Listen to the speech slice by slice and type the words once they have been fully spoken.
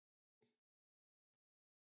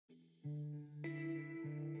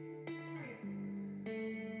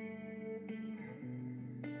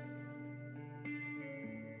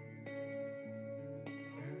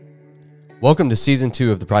Welcome to Season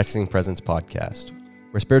 2 of the Practicing Presence podcast,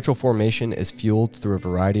 where spiritual formation is fueled through a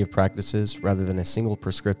variety of practices rather than a single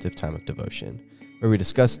prescriptive time of devotion, where we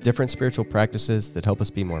discuss different spiritual practices that help us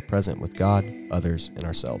be more present with God, others, and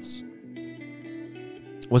ourselves.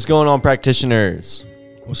 What's going on, practitioners?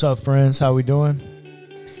 What's up, friends? How we doing?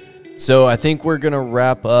 So I think we're going to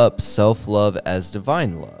wrap up self-love as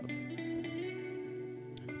divine love.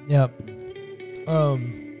 Yep.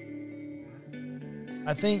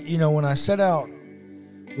 I think, when I set out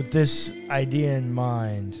with this idea in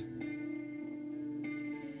mind,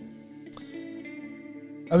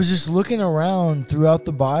 I was just looking around throughout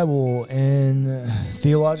the Bible and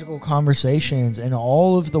theological conversations and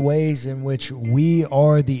all of the ways in which we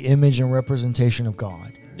are the image and representation of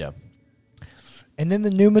God. Yeah. And then the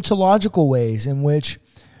pneumatological ways in which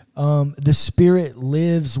the Spirit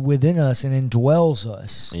lives within us and indwells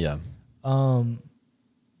us. Yeah.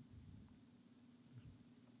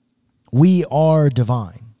 We are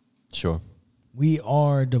divine. Sure. We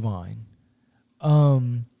are divine.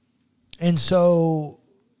 And so,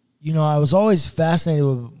 I was always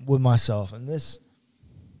fascinated with myself. And this,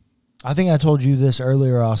 I think I told you this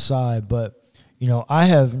earlier outside, but,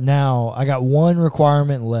 I got one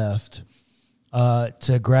requirement left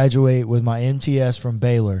to graduate with my MTS from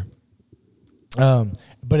Baylor.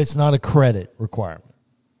 But it's not a credit requirement.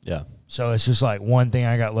 Yeah. So it's just like one thing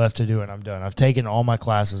I got left to do and I'm done. I've taken all my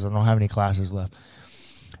classes. I don't have any classes left.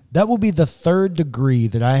 That will be the third degree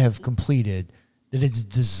that I have completed that is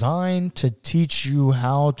designed to teach you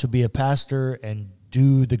how to be a pastor and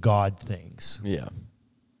do the God things. Yeah.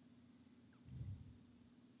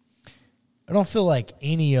 I don't feel like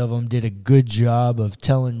any of them did a good job of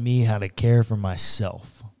telling me how to care for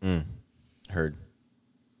myself. Heard.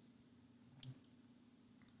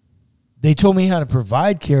 They told me how to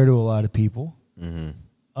provide care to a lot of people.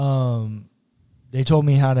 Mm-hmm. They told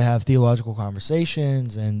me how to have theological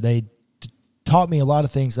conversations, and they taught me a lot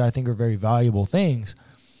of things that I think are very valuable things.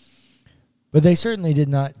 But they certainly did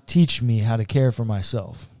not teach me how to care for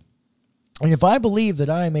myself. And if I believe that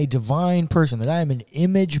I am a divine person, that I am an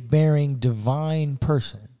image-bearing divine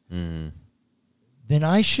person, then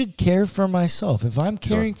I should care for myself. If I'm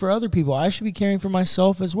caring for other people, I should be caring for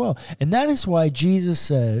myself as well. And that is why Jesus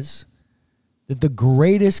says that the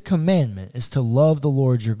greatest commandment is to love the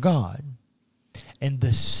Lord your God. And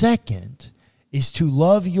the second is to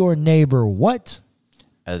love your neighbor what?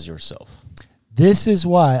 As yourself. This is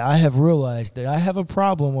why I have realized that I have a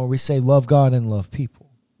problem where we say love God and love people.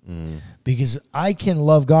 Because I can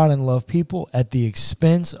love God and love people at the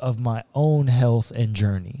expense of my own health and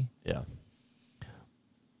journey. Yeah.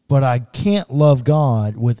 But I can't love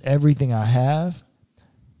God with everything I have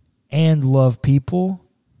and love people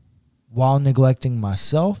while neglecting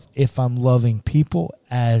myself if I'm loving people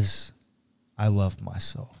as I love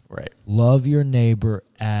myself. Right. Love your neighbor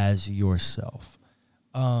as yourself.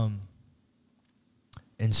 And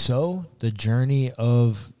so the journey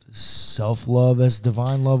of self-love as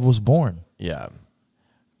divine love was born. Yeah.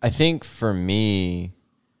 I think for me,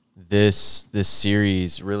 this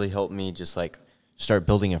series really helped me just like start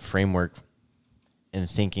building a framework and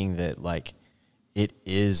thinking that like it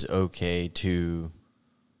is okay to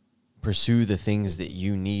pursue the things that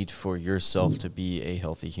you need for yourself to be a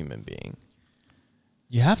healthy human being.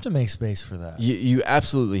 You have to make space for that. You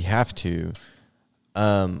absolutely have to.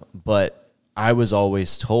 But I was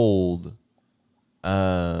always told,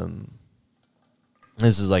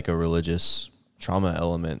 this is like a religious trauma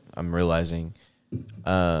element I'm realizing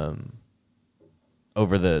over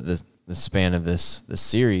the span of this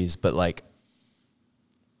series, but like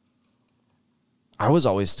I was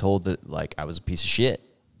always told that like I was a piece of shit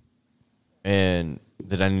and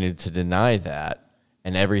that I needed to deny that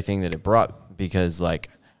and everything that it brought, because like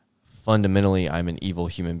fundamentally I'm an evil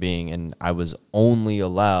human being and I was only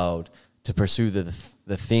allowed to pursue the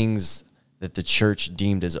things that the church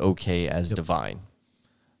deemed as okay as divine.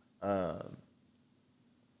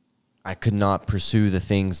 I could not pursue the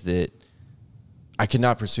things that I could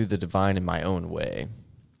not pursue the divine in my own way.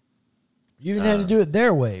 You even had to do it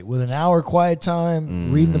their way with an hour quiet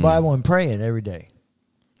time, reading the Bible and praying every day.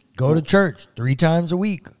 Go to church 3 times a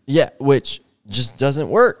week. Yeah, which just doesn't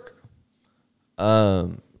work. I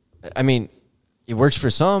mean, it works for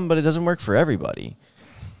some, but it doesn't work for everybody.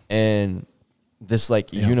 And this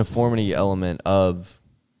like uniformity element of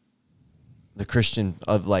the Christian,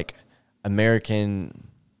 of like American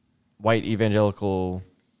white evangelicalism,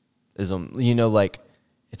 like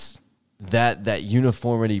it's that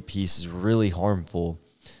uniformity piece is really harmful.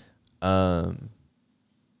 and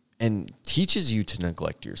teaches you to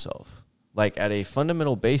neglect yourself. Like at a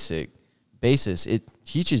fundamental basis, it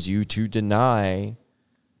teaches you to deny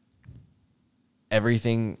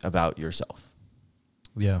everything about yourself.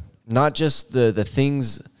 Yeah. Not just the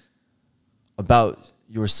things about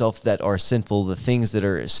yourself that are sinful, the things that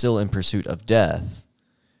are still in pursuit of death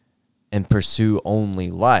and pursue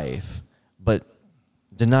only life, but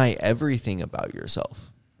deny everything about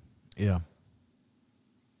yourself. Yeah.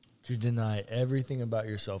 To deny everything about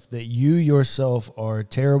yourself, that you yourself are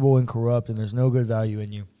terrible and corrupt and there's no good value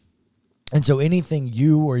in you. And so anything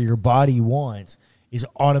you or your body wants is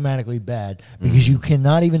automatically bad because you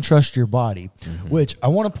cannot even trust your body, which I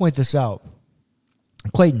want to point this out.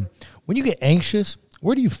 Clayton, when you get anxious,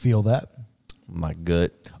 where do you feel that? My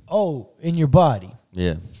gut. Oh, in your body.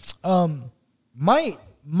 Yeah. Might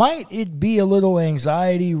it be a little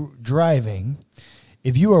anxiety driving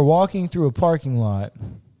if you are walking through a parking lot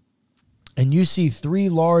and you see 3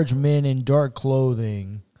 large men in dark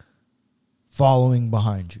clothing following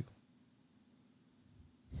behind you?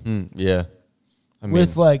 Yeah. I mean,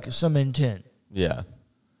 with like some intent. Yeah.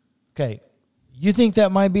 Okay. You think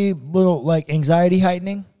that might be a little like anxiety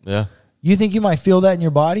heightening? Yeah. You think you might feel that in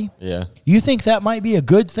your body? Yeah. You think that might be a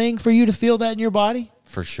good thing for you to feel that in your body?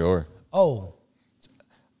 For sure. Oh.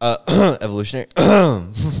 Evolutionary.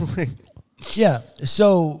 Yeah.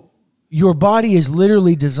 So your body is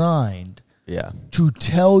literally designed to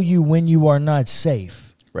tell you when you are not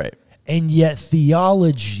safe. Right. And yet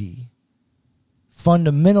theology,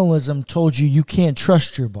 fundamentalism told you can't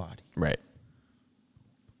trust your body. Right.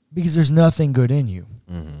 Because there's nothing good in you.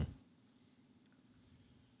 Mm-hmm.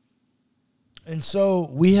 And so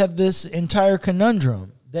we have this entire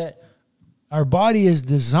conundrum that our body is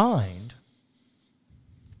designed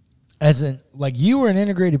as like you are an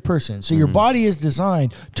integrated person. So your body is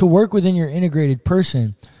designed to work within your integrated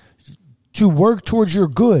person to work towards your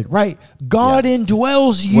good, right? God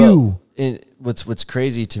indwells you. Well, what's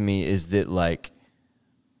crazy to me is that like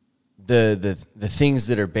the things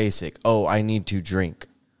that are basic. Oh, I need to drink.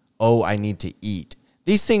 Oh, I need to eat.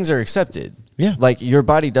 These things are accepted. Yeah. Like your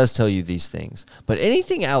body does tell you these things. But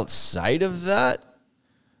anything outside of that,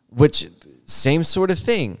 which same sort of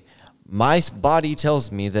thing. My body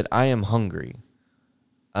tells me that I am hungry.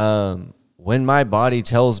 When my body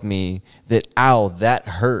tells me that, ow, that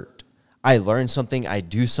hurt, I learn something, I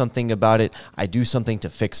do something about it, I do something to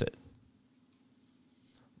fix it.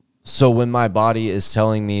 So when my body is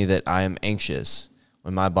telling me that I am anxious,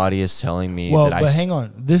 when my body is telling me well, that but hang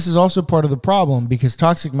on. This is also part of the problem because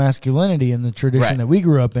toxic masculinity in the tradition that we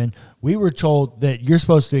grew up in, we were told that you're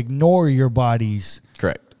supposed to ignore your body's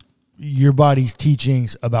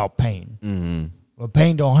teachings about pain. Mm-hmm. Well,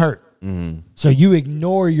 pain don't hurt. Mm-hmm. So you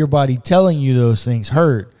ignore your body telling you those things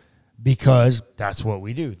hurt because that's what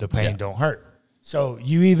we do. The pain don't hurt. So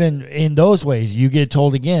you even, in those ways, you get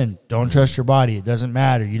told again, don't trust your body. It doesn't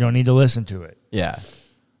matter. You don't need to listen to it. Yeah.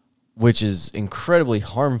 Which is incredibly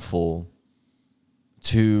harmful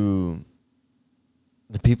to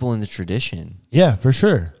the people in the tradition. Yeah, for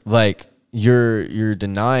sure. Like you're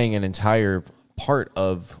denying an entire part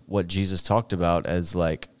of what Jesus talked about as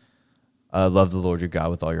like love the Lord your God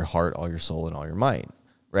with all your heart, all your soul, and all your mind.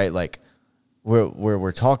 Right? Like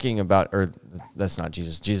we're talking about, or that's not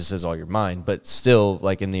Jesus. Jesus says all your mind, but still,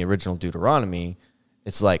 like in the original Deuteronomy,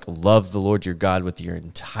 it's like love the Lord your God with your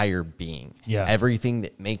entire being. Yeah. Everything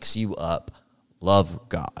that makes you up, love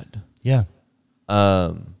God. Yeah.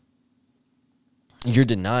 You're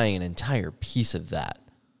denying an entire piece of that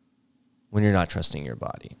when you're not trusting your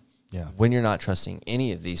body. Yeah. When you're not trusting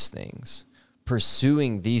any of these things,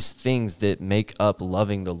 pursuing these things that make up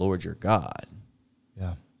loving the Lord your God.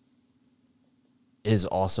 Yeah. Is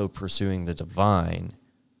also pursuing the divine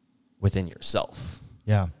within yourself.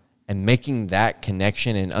 Yeah. And making that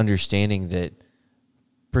connection and understanding that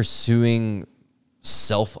pursuing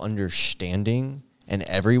self-understanding in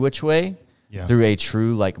every which way through a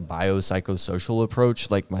true like biopsychosocial approach,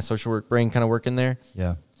 like my social work brain kind of working there.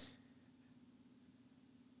 Yeah.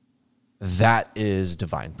 That is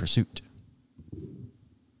divine pursuit.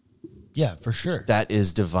 Yeah, for sure. That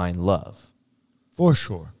is divine love. For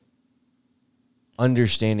sure.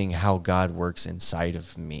 Understanding how God works inside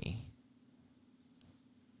of me.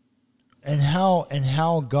 And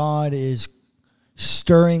how God is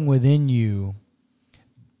stirring within you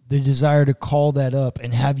the desire to call that up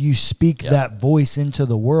and have you speak that voice into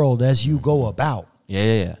the world as you go about.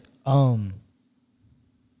 Yeah.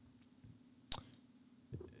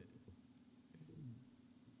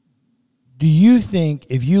 Do you think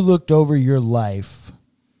if you looked over your life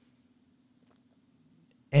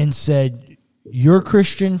and said your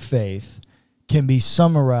Christian faith can be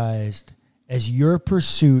summarized as your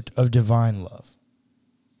pursuit of divine love.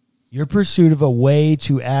 Your pursuit of a way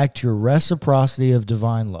to act your reciprocity of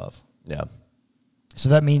divine love. Yeah. So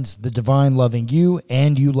that means the divine loving you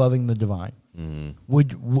and you loving the divine.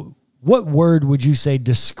 What word would you say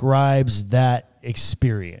describes that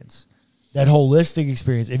experience, that holistic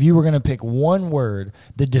experience? If you were going to pick one word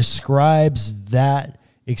that describes that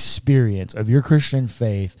experience of your Christian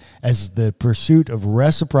faith as the pursuit of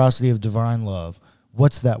reciprocity of divine love,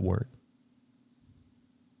 what's that word?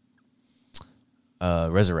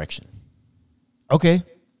 Resurrection. Okay.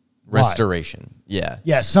 Restoration. Why? Yeah.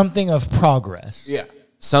 Yeah, something of progress. Yeah.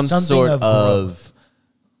 Something sort of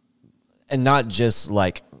and not just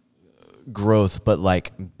like growth, but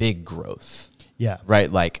like big growth. Yeah.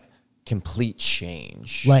 Right? Like complete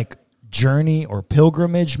change. Like journey or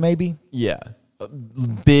pilgrimage, maybe? Yeah. A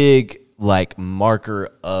big like marker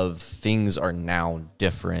of things are now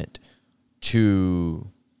different to,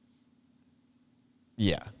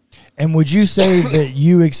 yeah. And would you say that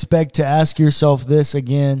you expect to ask yourself this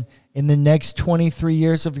again in the next 23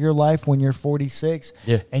 years of your life when you're 46?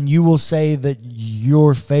 Yeah. And you will say that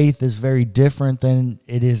your faith is very different than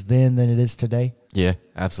it is then than it is today? Yeah,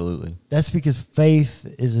 absolutely. That's because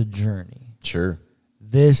faith is a journey. Sure.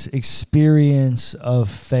 This experience of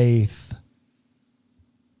faith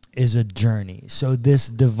is a journey. So this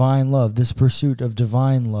divine love, this pursuit of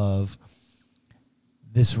divine love,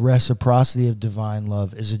 this reciprocity of divine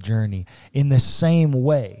love is a journey. In the same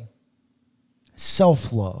way,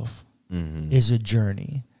 self-love is a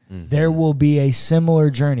journey. There will be a similar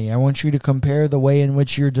journey. I want you to compare the way in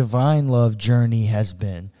which your divine love journey has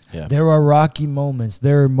been. Yeah. There are rocky moments.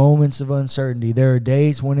 There are moments of uncertainty. There are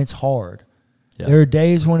days when it's hard. Yeah. There are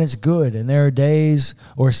days when it's good. And there are days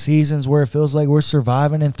or seasons where it feels like we're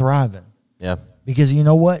surviving and thriving. Yeah. Because you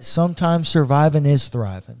know what? Sometimes surviving is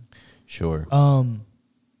thriving. Sure.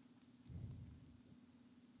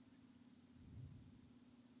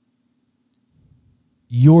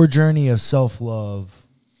 Your journey of self-love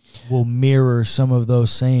will mirror some of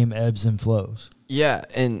those same ebbs and flows. Yeah,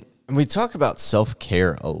 and we talk about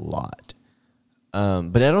self-care a lot,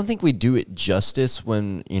 but I don't think we do it justice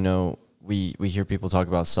when, you know, we hear people talk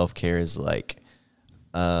about self-care as like,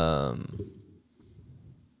 oh,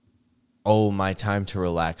 my time to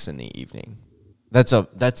relax in the evening. That's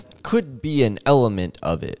could be an element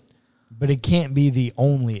of it. But it can't be the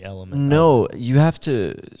only element. No, you have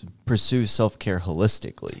to pursue self-care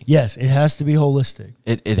holistically. Yes, it has to be holistic.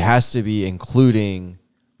 It has to be including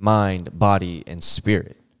mind, body, and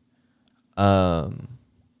spirit. There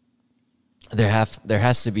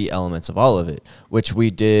has to be elements of all of it, which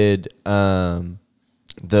we did the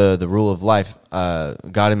rule of life,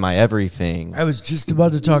 God in my everything. I was just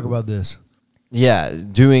about to talk about this. Yeah,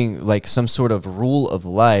 doing like some sort of rule of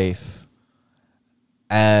life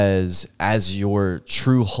as your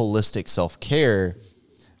true holistic self-care,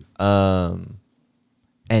 and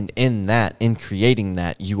in creating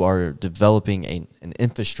that, you are developing an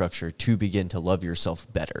infrastructure to begin to love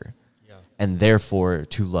yourself better, and therefore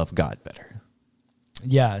to love God better.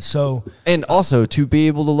 Yeah, so... And also to be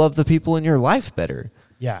able to love the people in your life better.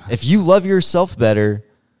 Yeah. If you love yourself better,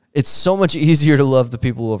 it's so much easier to love the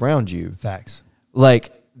people around you. Facts.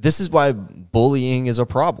 Like, this is why bullying is a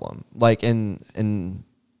problem. Like, in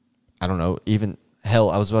I don't know, even, hell,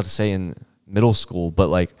 I was about to say in middle school, but,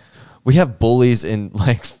 like, we have bullies in,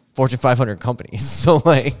 like, Fortune 500 companies. So,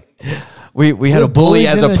 like, we had a bully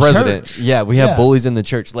as a president. Church. Yeah, we have bullies in the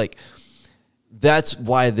church. Like, that's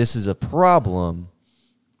why this is a problem,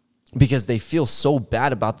 because they feel so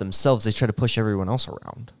bad about themselves, they try to push everyone else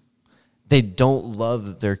around. They don't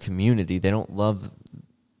love their community. They don't love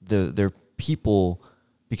their people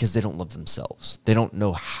because they don't love themselves. They don't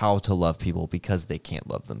know how to love people because they can't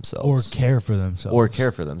love themselves. Or care for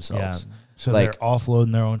themselves. Yeah. So like, they're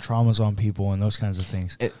offloading their own traumas on people and those kinds of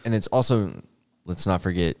things. And it's also, let's not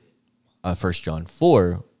forget, 1 John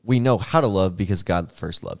 4, we know how to love because God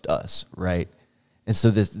first loved us, right? And so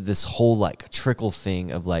this whole like trickle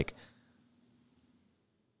thing of like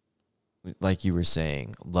you were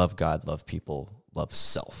saying, love God, love people, love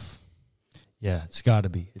self. Yeah, it's got to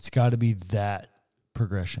be. It's got to be that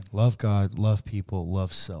progression. Love God, love people,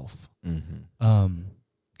 love self.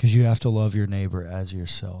 Because you have to love your neighbor as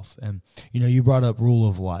yourself. And, you know, you brought up rule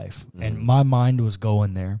of life, and my mind was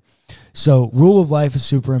going there. So rule of life is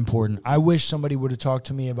super important. I wish somebody would have talked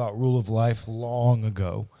to me about rule of life long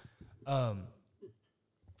ago.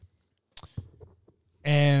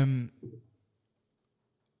 And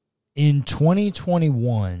in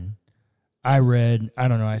 2021, I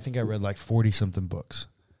think I read like 40-something books.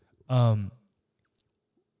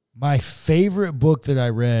 My favorite book that I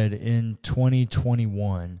read in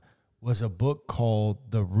 2021 was a book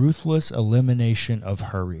called The Ruthless Elimination of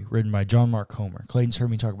Hurry, written by John Mark Comer. Clayton's heard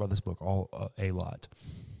me talk about this book a lot.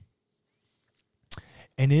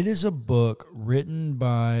 And it is a book written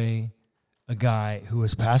by a guy who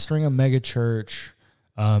was pastoring a mega church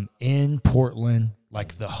in Portland,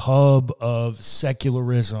 like the hub of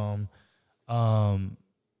secularism.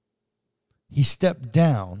 He stepped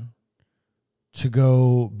down to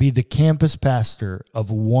go be the campus pastor of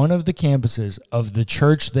one of the campuses of the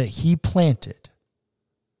church that he planted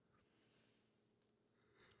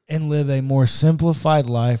and live a more simplified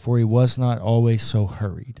life where he was not always so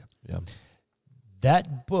hurried. Yeah.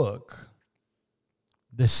 That book,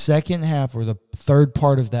 the second half or the third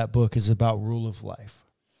part of that book is about rule of life.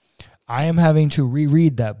 I am having to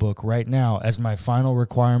reread that book right now as my final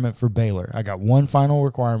requirement for Baylor. I got one final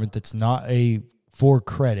requirement that's not for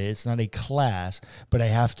credit. It's not a class, but I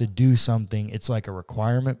have to do something. It's like a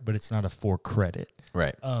requirement, but it's not a for credit.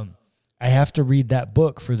 Right. I have to read that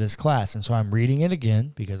book for this class, and so I'm reading it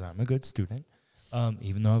again because I'm a good student.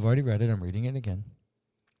 Even though I've already read it, I'm reading it again.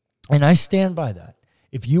 And I stand by that.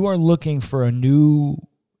 If you are looking for a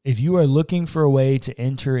way to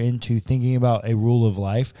enter into thinking about a rule of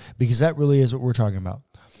life, because that really is what we're talking about.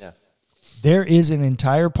 Yeah. There is an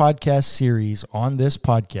entire podcast series on this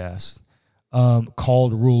podcast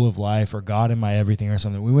called Rule of Life or God in My Everything or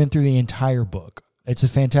something. We went through the entire book. It's a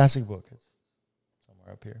fantastic book. It's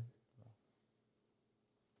somewhere up here.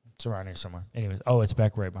 It's around here somewhere. Anyways, it's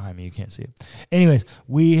back right behind me. You can't see it. Anyways,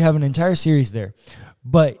 we have an entire series there.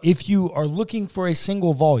 But if you are looking for a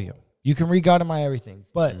single volume, you can read God in My Everything.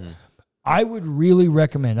 But I would really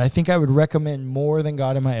recommend, I think I would recommend more than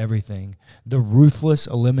God in My Everything, The Ruthless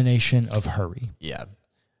Elimination of Hurry. Yeah.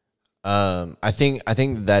 I think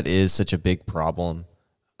that is such a big problem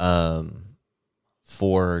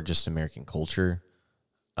for just American culture.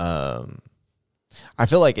 I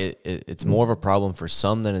feel like it's more of a problem for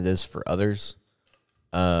some than it is for others.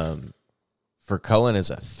 For Cullen as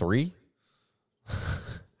a 3,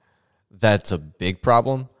 that's a big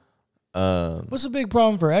problem. What's a big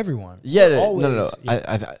problem for everyone? Yeah, no.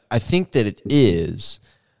 Yeah. I think that it is,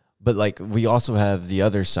 but like we also have the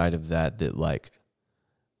other side of that like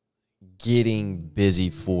getting busy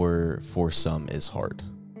for some is hard.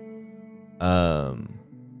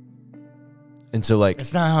 And so like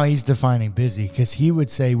it's not how he's defining busy, because he would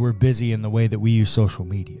say we're busy in the way that we use social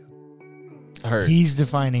media. He's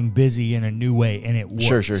defining busy in a new way, and it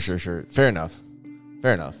works. Sure. Fair enough.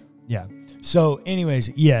 Yeah. So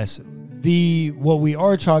anyways, yes, what we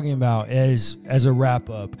are talking about as a wrap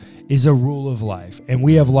up is a rule of life, and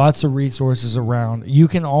we have lots of resources around. You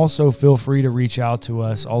can also feel free to reach out to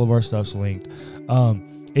us. All of our stuff's linked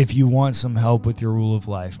if you want some help with your rule of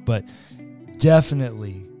life. But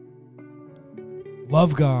definitely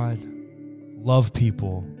love God, love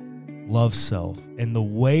people, love self, and the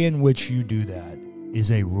way in which you do that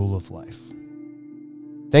is a rule of life.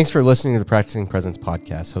 Thanks for listening to the Practicing Presence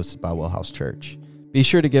podcast hosted by WellHouse Church. Be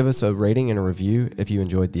sure to give us a rating and a review if you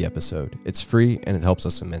enjoyed the episode. It's free and it helps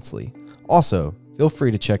us immensely. Also, feel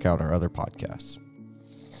free to check out our other podcasts.